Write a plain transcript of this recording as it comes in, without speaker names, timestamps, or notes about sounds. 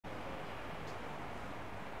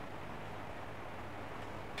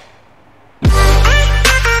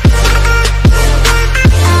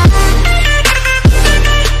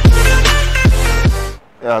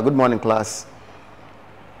Good morning, class.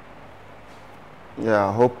 Yeah,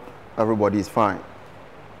 I hope everybody is fine.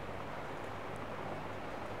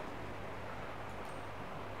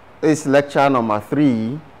 This is lecture number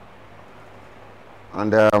 3,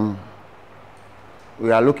 and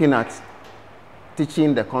we are looking at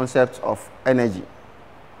teaching the concept of energy.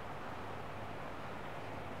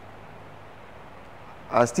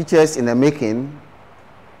 As teachers in the making,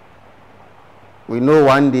 we know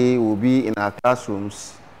one day we'll be in our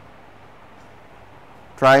classrooms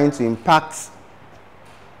trying to impact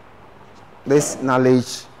this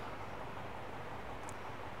knowledge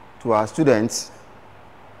to our students,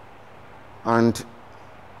 and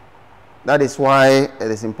that is why it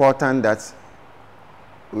is important that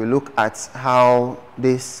we look at how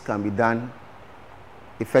this can be done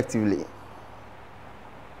effectively.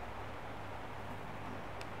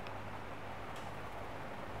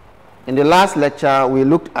 In the last lecture, we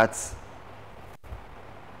looked at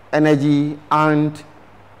energy and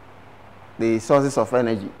the sources of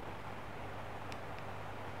energy.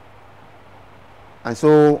 And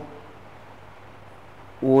so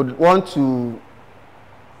we would want to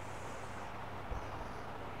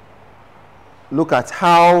look at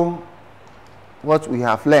how what we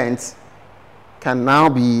have learned can now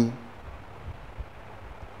be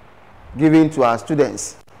given to our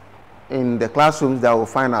students in the classrooms that we'll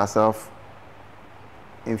find ourselves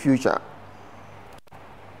in future.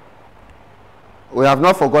 We have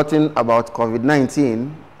not forgotten about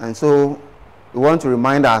COVID-19, and so we want to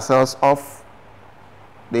remind ourselves of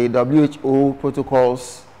the WHO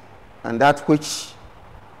protocols and that which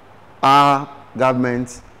our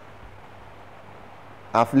government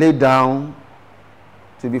have laid down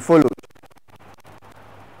to be followed.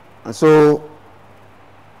 And so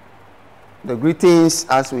the greetings,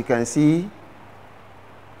 as we can see: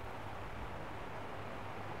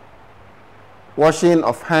 washing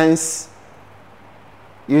of hands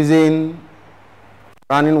using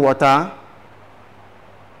running water,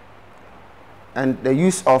 and the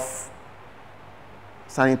use of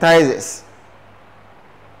sanitizers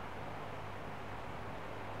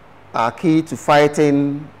are key to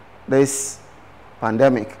fighting this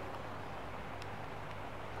pandemic.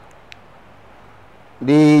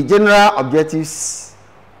 The general objectives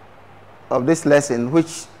of this lesson,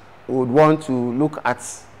 which we would want to look at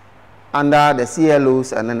under the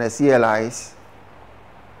CLOs and then the CLIs,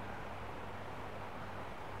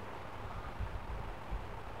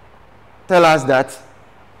 tell us that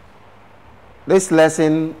this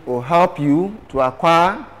lesson will help you to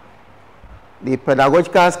acquire the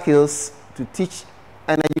pedagogical skills to teach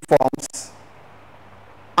energy forms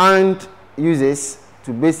and uses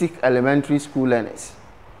to basic elementary school learners.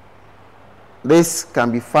 This can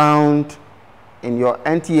be found in your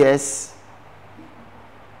NTS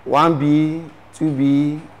 1B,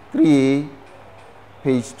 2B, 3A,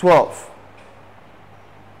 page 12,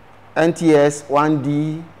 NTS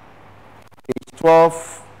 1D, page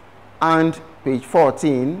 12 and page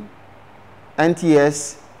 14,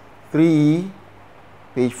 NTS 3E,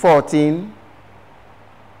 page 14,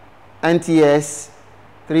 NTS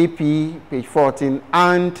 3P, page 14,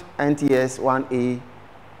 and NTS 1A,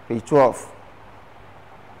 page 12.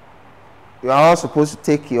 You are all supposed to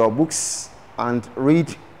take your books and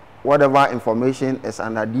read whatever information is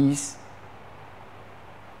under these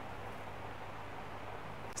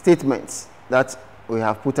statements that we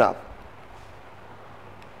have put up.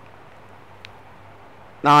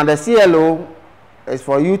 Now, the CLO is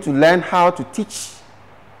for you to learn how to teach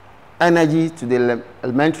energy to the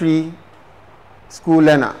elementary school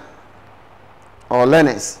learner or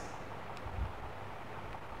learners.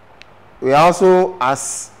 We also,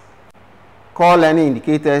 as core learning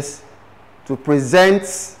indicators, to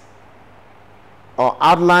present or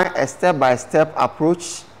outline a step-by-step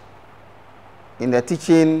approach in the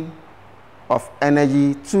teaching of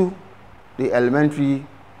energy to the elementary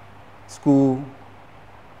school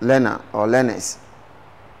learner or learners.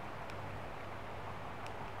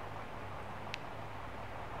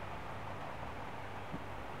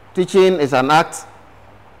 Teaching is an act,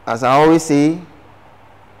 as I always say,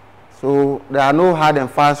 so there are no hard and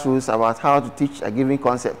fast rules about how to teach a given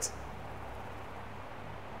concept.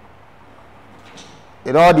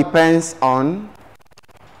 It all depends on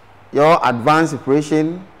your advanced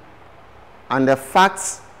preparation and the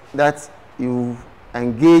fact that you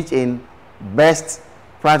engage in best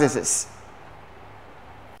practices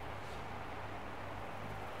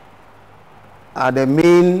are the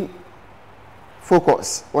main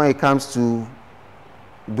focus when it comes to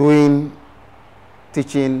doing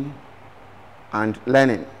teaching and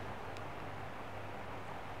learning.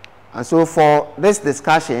 And so for this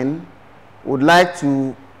discussion, would like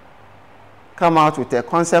to come out with a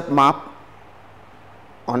concept map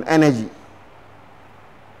on energy.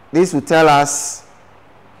 This will tell us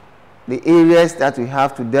the areas that we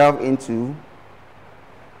have to delve into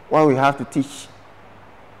when we have to teach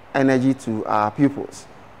energy to our pupils.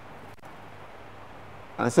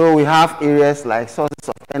 And so we have areas like sources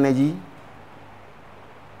of energy,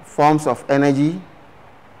 forms of energy,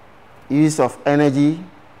 use of energy,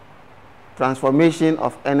 transformation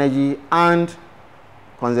of energy, and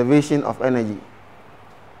conservation of energy.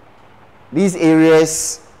 These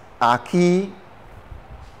areas are key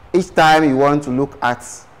each time you want to look at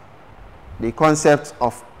the concept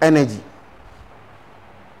of energy.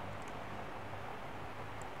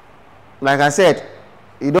 Like I said,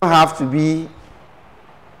 you don't have to be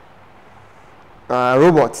a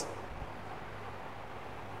robot.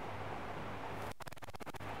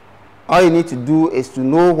 All you need to do is to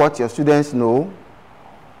know what your students know.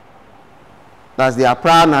 That's their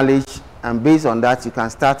prior knowledge, and based on that, you can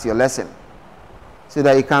start your lesson so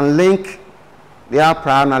that you can link their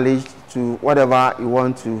prior knowledge to whatever you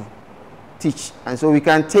want to teach. And so we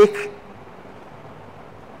can take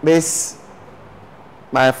this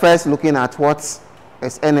by first looking at what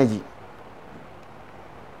is energy.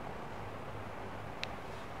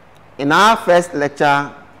 In our first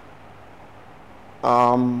lecture,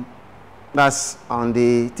 that's on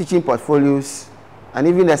the teaching portfolios, and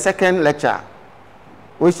even the second lecture,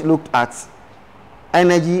 which looked at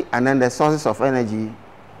energy and then the sources of energy,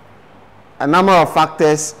 a number of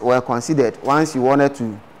factors were considered once you wanted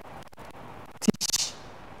to teach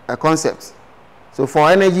a concept. So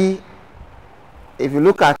for energy, if you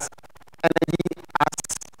look at energy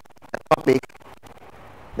as a topic,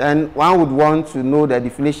 then one would want to know the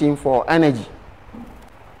definition for energy.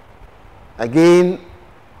 Again,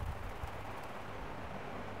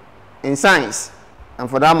 in science, and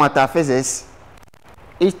for that matter, physics,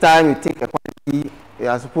 each time you take a quantity, you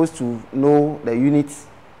are supposed to know the units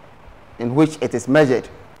in which it is measured.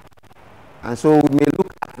 And so we may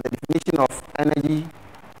look at the definition of energy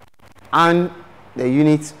and the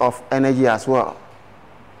units of energy as well.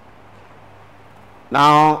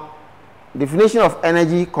 Now, definition of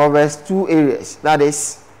energy covers two areas. That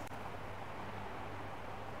is,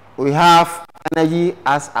 we have energy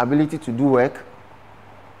as ability to do work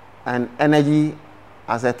and energy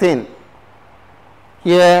as a thing.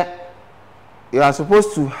 Here, you are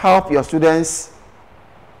supposed to help your students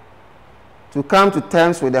to come to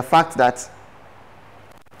terms with the fact that,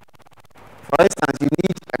 for instance, you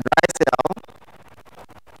need a dry cell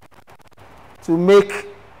to make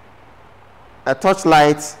a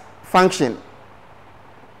torchlight function.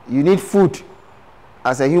 You need food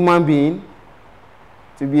as a human being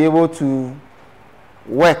to be able to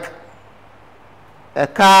work. A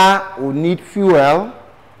car will need fuel,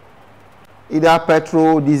 either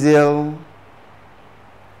petrol, diesel,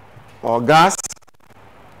 or gas,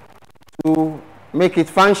 to make it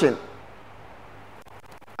function.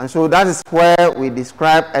 And so that is where we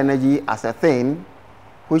describe energy as a thing,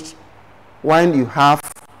 which when you have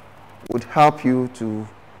would help you to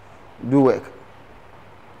do work.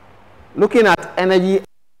 Looking at energy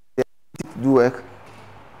to do work,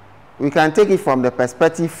 we can take it from the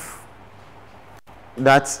perspective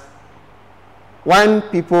that when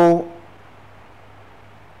people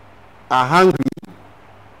are hungry,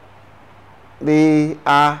 they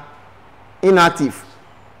are inactive.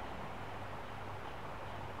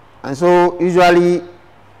 And so usually,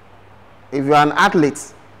 if you are an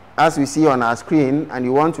athlete, as we see on our screen, and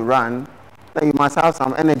you want to run, then you must have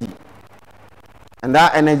some energy. And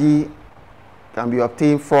that energy can be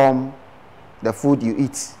obtained from the food you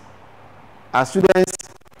eat. As students,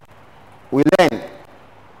 we learn.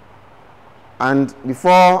 And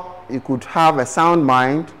before you could have a sound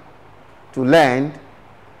mind to learn,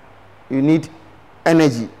 you need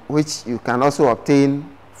energy, which you can also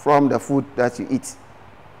obtain from the food that you eat.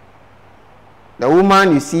 The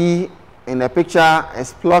woman you see in the picture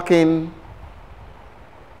is plucking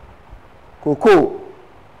cocoa.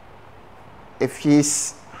 If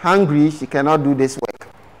she's hungry, she cannot do this work.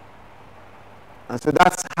 And so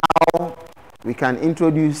that's how we can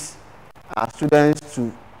introduce our students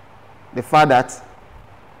to the fact that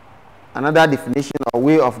another definition or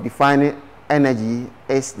way of defining energy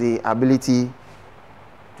is the ability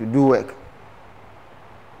to do work.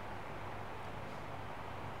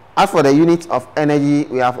 As for the unit of energy,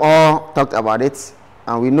 we have all talked about it,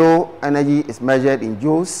 and we know energy is measured in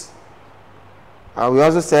joules. We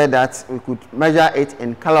also said that we could measure it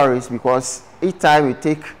in calories, because each time we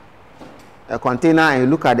take a container and you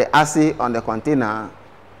look at the assay on the container,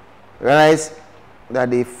 realize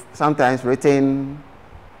that they've sometimes written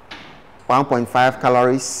 1.5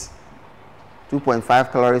 calories,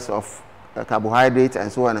 2.5 calories of carbohydrate, and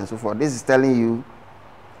so on and so forth. This is telling you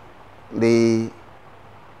the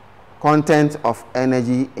content of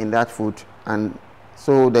energy in that food, and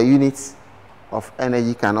so the units of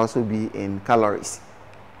energy can also be in calories.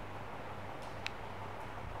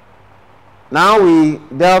 Now we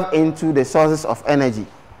delve into the sources of energy,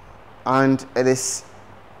 and it is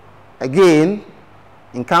again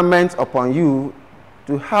incumbent upon you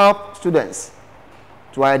to help students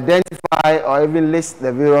to identify or even list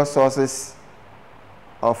the various sources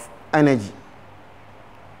of energy.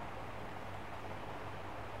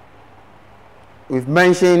 We've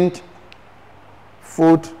mentioned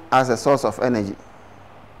food as a source of energy.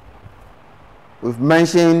 We've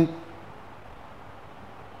mentioned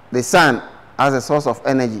the sun as a source of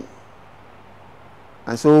energy.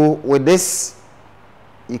 And so with this,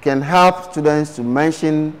 you can help students to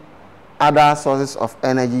mention other sources of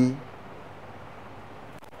energy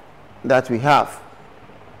that we have.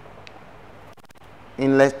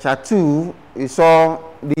 In lecture 2, we saw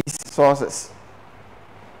these sources: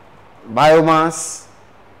 biomass,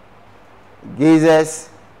 gases,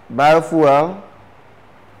 biofuel,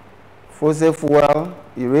 fossil fuel,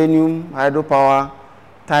 uranium, hydropower,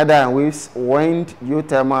 tidal and waves, wind,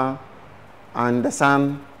 geothermal, and the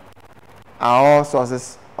sun are all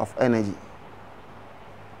sources of energy.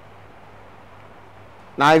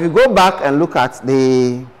 Now, if you go back and look at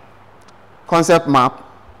the concept map,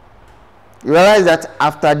 you realize that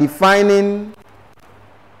after defining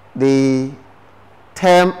the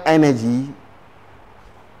term energy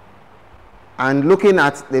and looking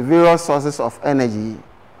at the various sources of energy,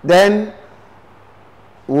 then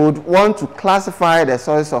we would want to classify the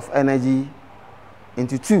sources of energy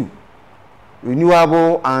into two: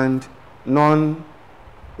 renewable and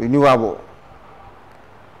non-renewable.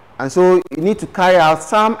 And so you need to carry out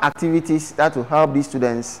some activities that will help these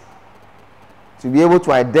students to be able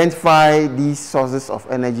to identify these sources of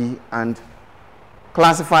energy and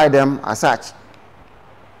classify them as such.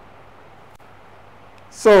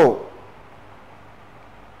 So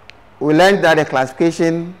we learned that the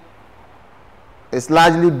classification is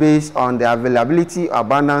largely based on the availability or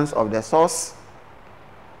abundance of the source.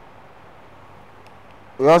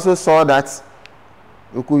 We also saw that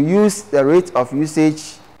we could use the rate of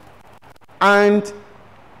usage and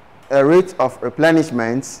a rate of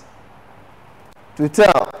replenishment to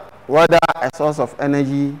tell whether a source of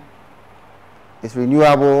energy is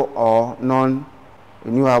renewable or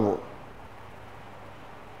non-renewable.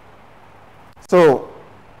 So,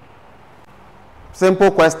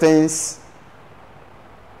 simple questions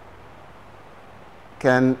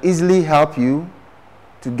can easily help you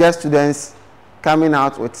to get students coming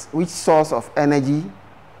out with which source of energy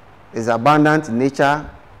is abundant in nature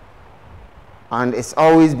and is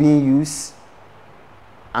always being used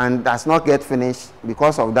and does not get finished.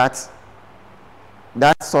 Because of that,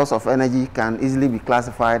 that source of energy can easily be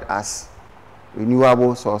classified as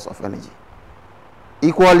renewable source of energy.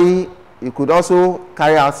 Equally, you could also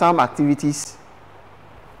carry out some activities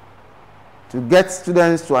to get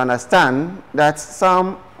students to understand that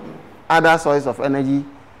some other sources of energy,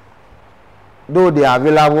 though they are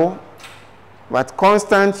available, but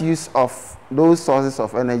constant use of those sources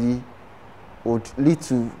of energy would lead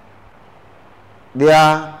to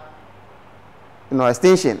their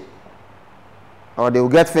extinction, or they will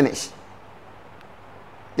get finished,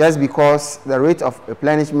 just because the rate of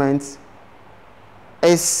replenishment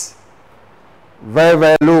is very,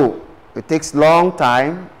 very low. It takes long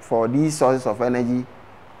time for these sources of energy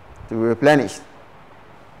to be replenished.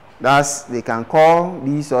 Thus, they can call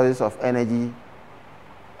these sources of energy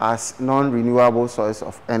as non-renewable sources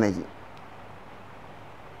of energy.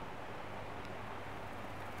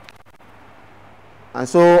 And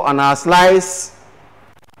so on our slides,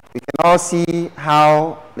 we can all see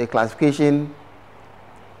how the classification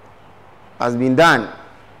has been done.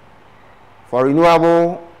 For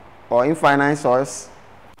renewable or infinite source,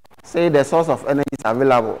 say the source of energy is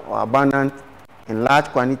available or abundant in large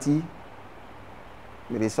quantity,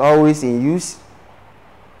 it is always in use,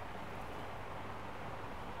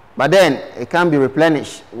 but then it can be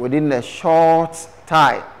replenished within a short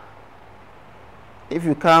time. If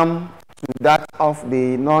you come to that of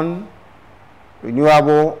the non-renewable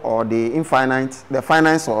or the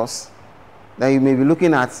finite source, then you may be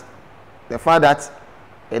looking at the fact that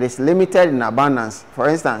it is limited in abundance. For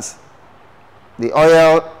instance, the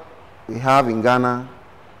oil we have in Ghana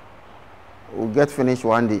will get finished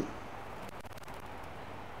one day.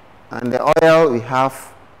 And the oil we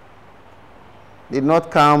have did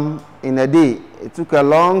not come in a day. It took a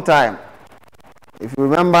long time. If you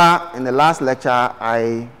remember, in the last lecture,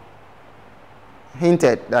 I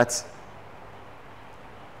hinted that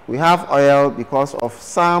We have oil because of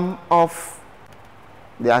some of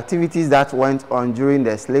the activities that went on during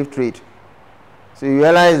the slave trade. So you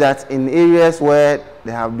realize that in areas where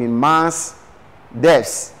there have been mass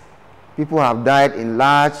deaths, people have died in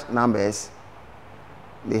large numbers,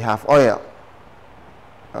 they have oil.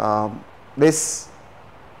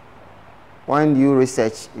 When you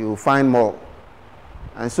research, you will find more.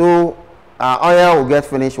 And so our oil will get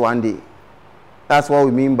finished one day. That's what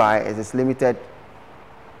we mean by it is limited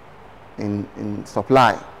in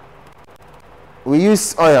supply. We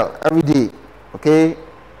use oil every day, okay?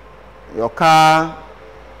 Your car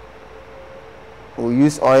will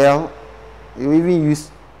use oil. You even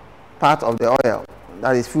use part of the oil,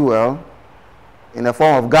 that is fuel, in the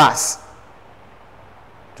form of gas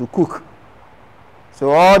to cook. So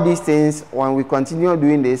all these things, when we continue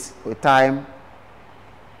doing this with time,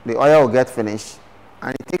 the oil will get finished,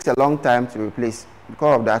 and it takes a long time to replace.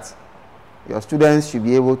 Because of that, your students should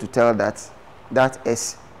be able to tell that that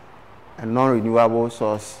is a non-renewable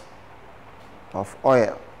source of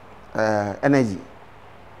oil, energy.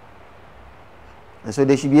 And so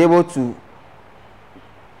they should be able to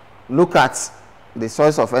look at the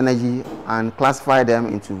source of energy and classify them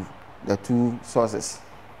into the two sources.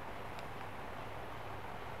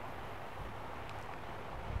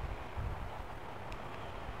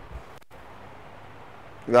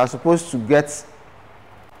 You are supposed to get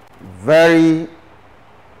very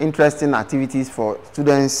interesting activities for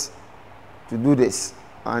students to do this,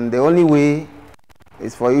 and the only way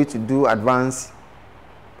is for you to do advanced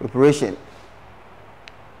preparation.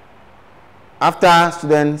 After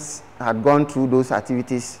students had gone through those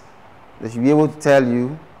activities, they should be able to tell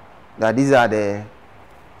you that these are the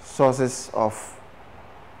sources of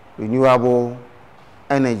renewable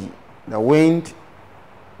energy: the wind,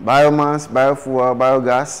 biomass, biofuel,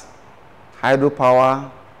 biogas,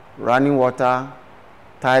 hydropower, running water,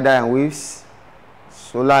 tidal and waves,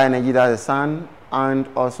 solar energy, that's the sun, and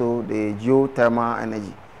also the geothermal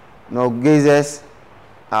energy. Now, geysers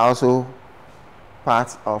are also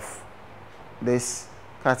part of this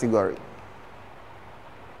category.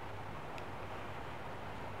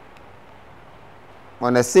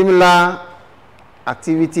 When a similar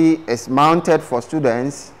activity is mounted for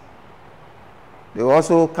students, they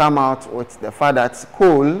also come out with the fact that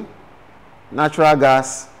coal, natural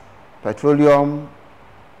gas, petroleum,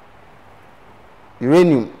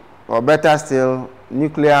 uranium, or better still,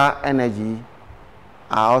 nuclear energy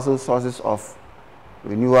are also sources of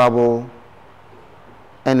renewable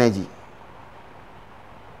energy.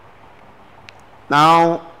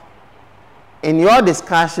 Now, in your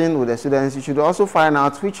discussion with the students, you should also find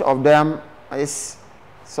out which of them is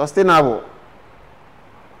sustainable.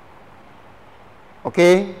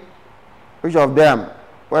 Okay? Which of them,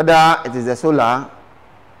 whether it is the solar,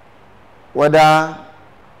 whether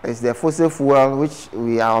it's the fossil fuel, which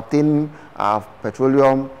we are obtaining our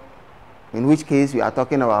petroleum, in which case we are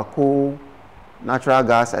talking about coal, natural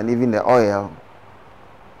gas, and even the oil.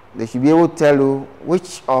 They should be able to tell you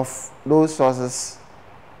which of those sources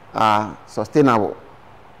are sustainable.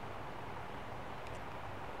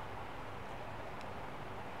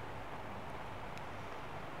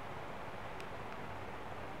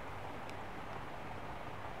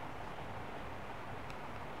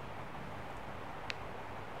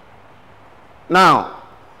 Now,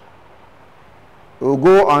 we'll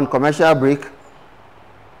go on commercial break.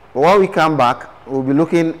 But when we come back, we'll be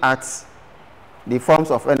looking at the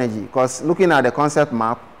forms of energy, because looking at the concept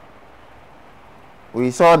map, we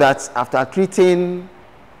saw that after treating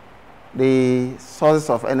the sources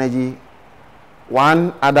of energy,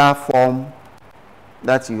 one other form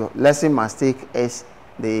that your lesson must take is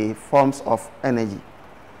the forms of energy.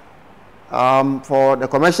 For the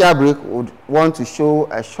commercial break, we would want to show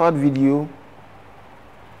a short video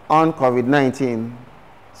on COVID-19.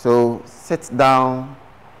 So sit down,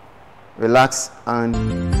 relax,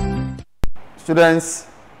 and students,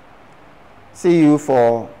 see you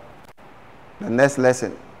for the next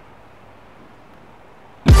lesson.